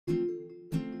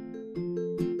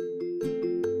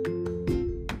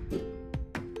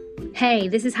Hey,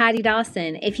 this is Heidi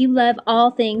Dawson. If you love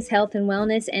all things health and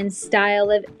wellness and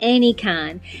style of any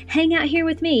kind, hang out here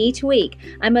with me each week.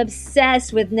 I'm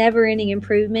obsessed with never-ending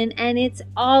improvement, and it's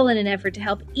all in an effort to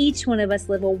help each one of us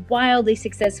live a wildly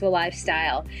successful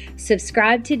lifestyle.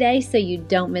 Subscribe today so you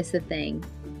don't miss a thing.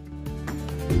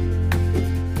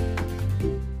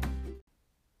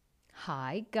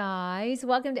 Hi, guys.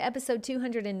 Welcome to episode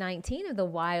 219 of the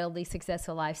Wildly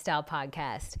Successful Lifestyle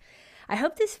Podcast. I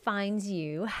hope this finds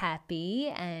you happy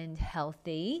and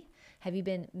healthy. Have you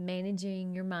been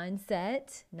managing your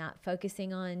mindset, not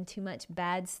focusing on too much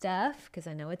bad stuff? Because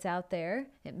I know it's out there.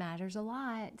 It matters a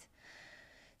lot.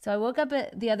 So I woke up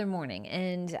the other morning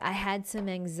and I had some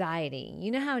anxiety.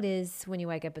 You know how it is when you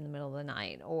wake up in the middle of the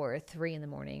night or 3 in the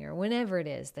morning or whenever it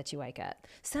is that you wake up.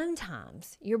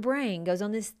 Sometimes your brain goes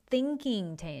on this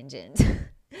thinking tangent.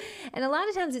 And a lot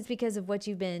of times it's because of what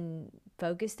you've been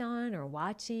focused on or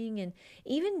watching, and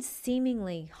even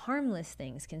seemingly harmless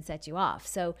things can set you off.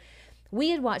 So we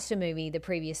had watched a movie the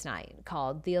previous night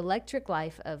called The Electric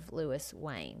Life of Louis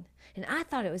Wayne. And I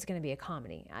thought it was going to be a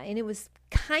comedy. And it was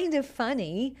kind of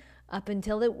funny up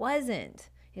until it wasn't.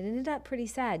 It ended up pretty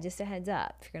sad, just a heads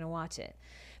up if you're going to watch it.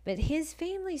 But his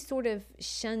family sort of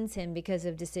shuns him because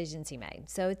of decisions he made.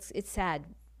 So it's sad,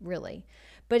 really.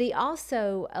 But he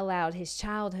also allowed his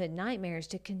childhood nightmares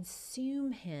to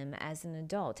consume him as an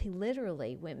adult. He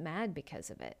literally went mad because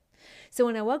of it. So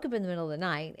when I woke up in the middle of the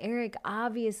night, Eric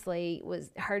obviously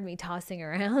heard me tossing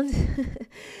around.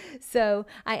 So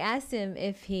I asked him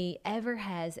if he ever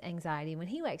has anxiety when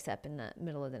he wakes up in the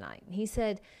middle of the night. He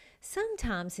said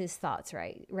sometimes his thoughts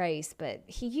race, but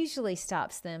he usually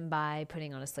stops them by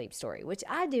putting on a sleep story, which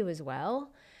I do as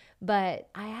well. But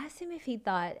I asked him if he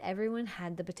thought everyone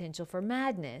had the potential for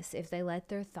madness if they let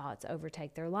their thoughts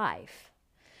overtake their life.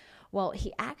 Well,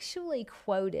 he actually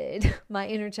quoted my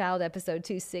Inner Child episode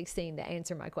 216 to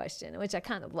answer my question, which I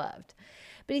kind of loved.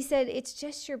 But he said, it's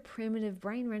just your primitive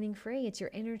brain running free. It's your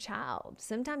inner child.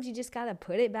 Sometimes you just got to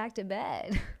put it back to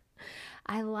bed.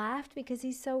 I laughed because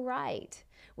he's so right.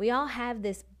 We all have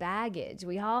this baggage.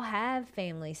 We all have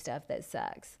family stuff that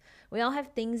sucks. We all have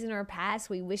things in our past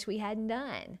we wish we hadn't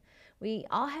done. We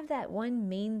all have that one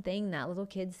mean thing that little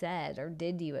kid said or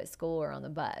did to you at school or on the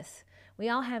bus. We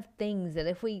all have things that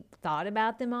if we thought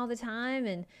about them all the time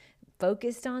and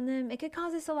focused on them, it could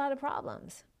cause us a lot of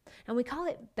problems. And we call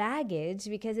it baggage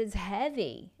because it's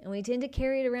heavy and we tend to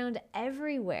carry it around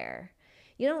everywhere.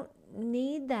 You don't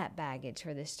need that baggage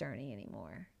for this journey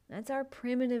anymore. That's our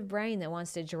primitive brain that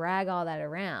wants to drag all that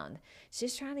around. It's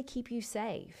just trying to keep you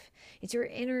safe. It's your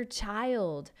inner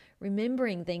child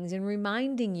remembering things and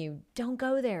reminding you, don't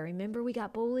go there. Remember, we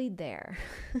got bullied there.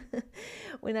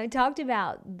 When I talked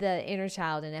about the inner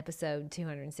child in episode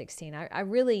 216, I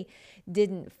really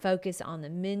didn't focus on the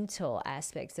mental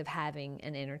aspects of having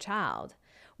an inner child.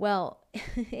 Well,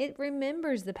 it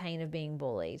remembers the pain of being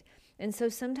bullied. And so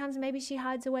sometimes maybe she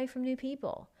hides away from new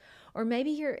people. Or maybe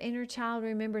your inner child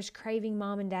remembers craving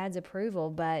mom and dad's approval,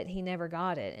 but he never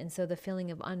got it. And so the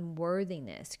feeling of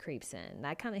unworthiness creeps in.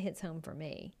 That kind of hits home for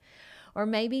me. Or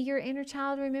maybe your inner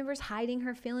child remembers hiding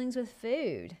her feelings with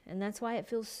food, and that's why it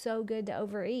feels so good to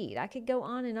overeat. I could go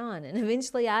on, and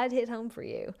eventually I'd hit home for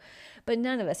you. But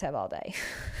none of us have all day.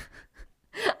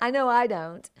 I know I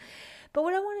don't. But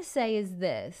what I want to say is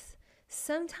this.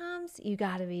 Sometimes you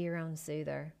got to be your own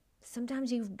soother.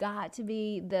 Sometimes you've got to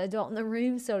be the adult in the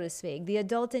room, so to speak, the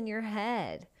adult in your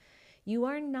head. You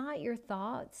are not your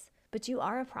thoughts, but you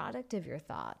are a product of your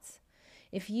thoughts.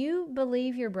 If you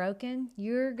believe you're broken,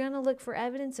 you're going to look for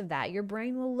evidence of that. Your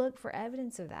brain will look for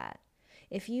evidence of that.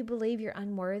 If you believe you're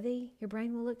unworthy, your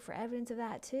brain will look for evidence of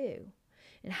that too.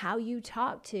 And how you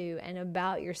talk to and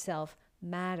about yourself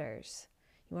matters.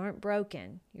 You aren't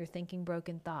broken. You're thinking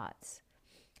broken thoughts.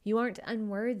 You aren't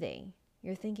unworthy.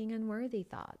 You're thinking unworthy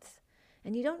thoughts.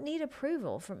 And you don't need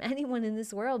approval from anyone in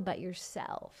this world but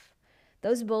yourself.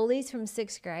 Those bullies from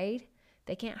 6th grade,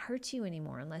 they can't hurt you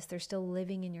anymore unless they're still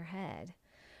living in your head.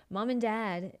 Mom and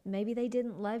dad, maybe they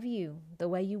didn't love you the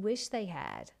way you wish they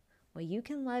had. Well, you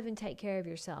can love and take care of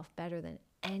yourself better than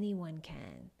anyone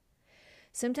can.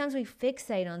 Sometimes we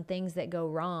fixate on things that go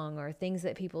wrong or things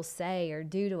that people say or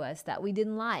do to us that we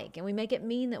didn't like, and we make it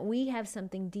mean that we have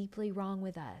something deeply wrong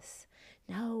with us.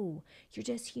 No, you're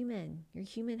just human. You're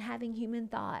human having human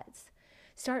thoughts.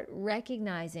 Start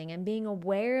recognizing and being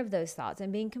aware of those thoughts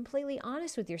and being completely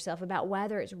honest with yourself about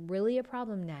whether it's really a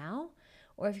problem now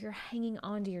or if you're hanging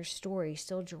on to your story,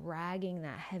 still dragging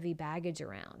that heavy baggage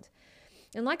around.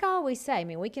 And like I always say,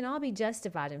 we can all be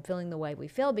justified in feeling the way we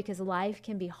feel because life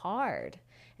can be hard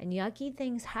and yucky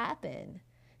things happen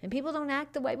and people don't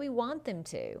act the way we want them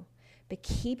to. But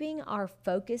keeping our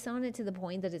focus on it to the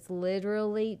point that it's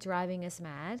literally driving us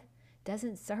mad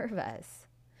doesn't serve us.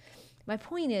 My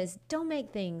point is, don't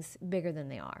make things bigger than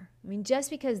they are. I mean, just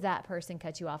because that person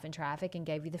cut you off in traffic and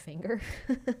gave you the finger,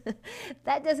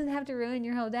 that doesn't have to ruin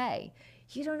your whole day.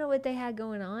 You don't know what they had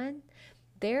going on.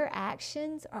 Their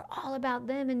actions are all about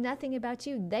them and nothing about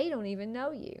you. They don't even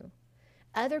know you.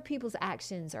 Other people's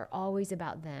actions are always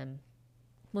about them.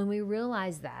 When we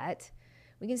realize that,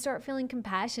 we can start feeling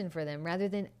compassion for them rather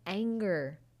than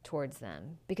anger towards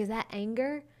them, because that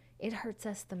anger, it hurts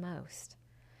us the most.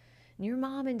 And your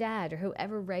mom and dad or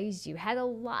whoever raised you had a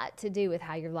lot to do with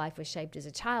how your life was shaped as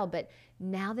a child, but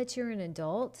now that you're an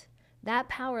adult, that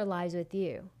power lies with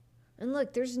you. And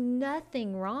look, there's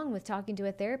nothing wrong with talking to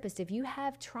a therapist if you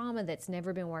have trauma that's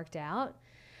never been worked out.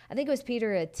 I think it was Peter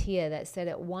Attia that said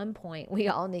at one point, we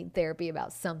all need therapy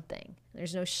about something.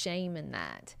 There's no shame in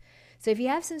that. So if you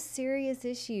have some serious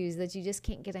issues that you just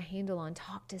can't get a handle on,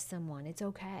 talk to someone. It's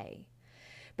okay.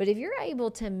 But if you're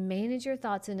able to manage your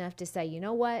thoughts enough to say, you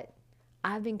know what?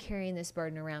 I've been carrying this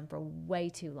burden around for way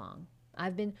too long.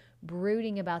 I've been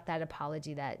brooding about that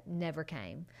apology that never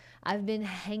came. I've been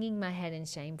hanging my head in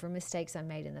shame for mistakes I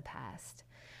made in the past.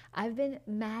 I've been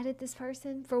mad at this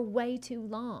person for way too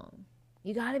long.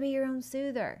 You got to be your own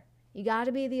soother. You got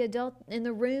to be the adult in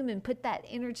the room and put that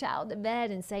inner child to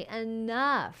bed and say,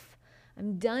 enough.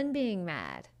 I'm done being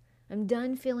mad. I'm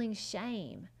done feeling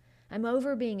shame. I'm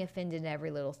over being offended at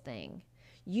every little thing.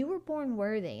 You were born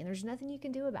worthy, and there's nothing you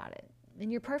can do about it.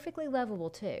 And you're perfectly lovable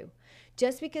too.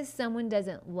 Just because someone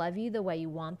doesn't love you the way you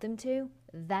want them to,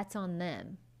 that's on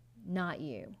them, not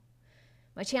you.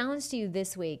 My challenge to you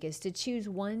this week is to choose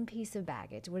one piece of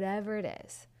baggage, whatever it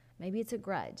is. Maybe it's a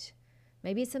grudge.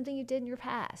 Maybe it's something you did in your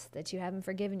past that you haven't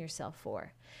forgiven yourself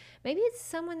for. Maybe it's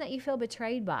someone that you feel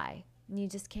betrayed by and you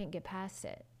just can't get past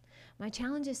it. My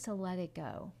challenge is to let it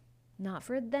go. Not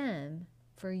for them,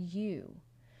 for you.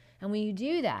 And when you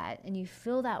do that and you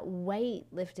feel that weight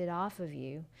lifted off of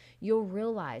you, you'll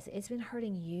realize it's been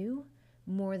hurting you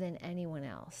more than anyone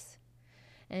else.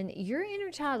 And your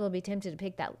inner child will be tempted to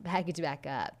pick that baggage back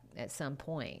up at some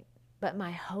point. But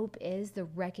my hope is the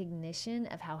recognition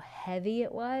of how heavy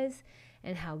it was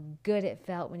and how good it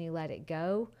felt when you let it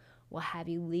go will have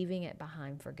you leaving it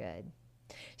behind for good.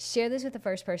 Share this with the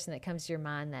first person that comes to your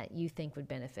mind that you think would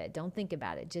benefit. Don't think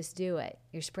about it. Just do it.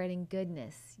 You're spreading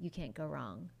goodness. You can't go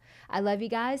wrong. I love you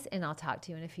guys, and I'll talk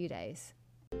to you in a few days.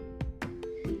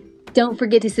 Don't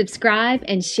forget to subscribe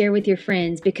and share with your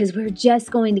friends, because we're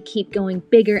just going to keep going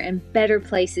bigger and better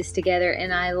places together,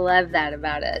 and I love that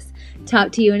about us.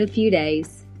 Talk to you in a few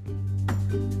days.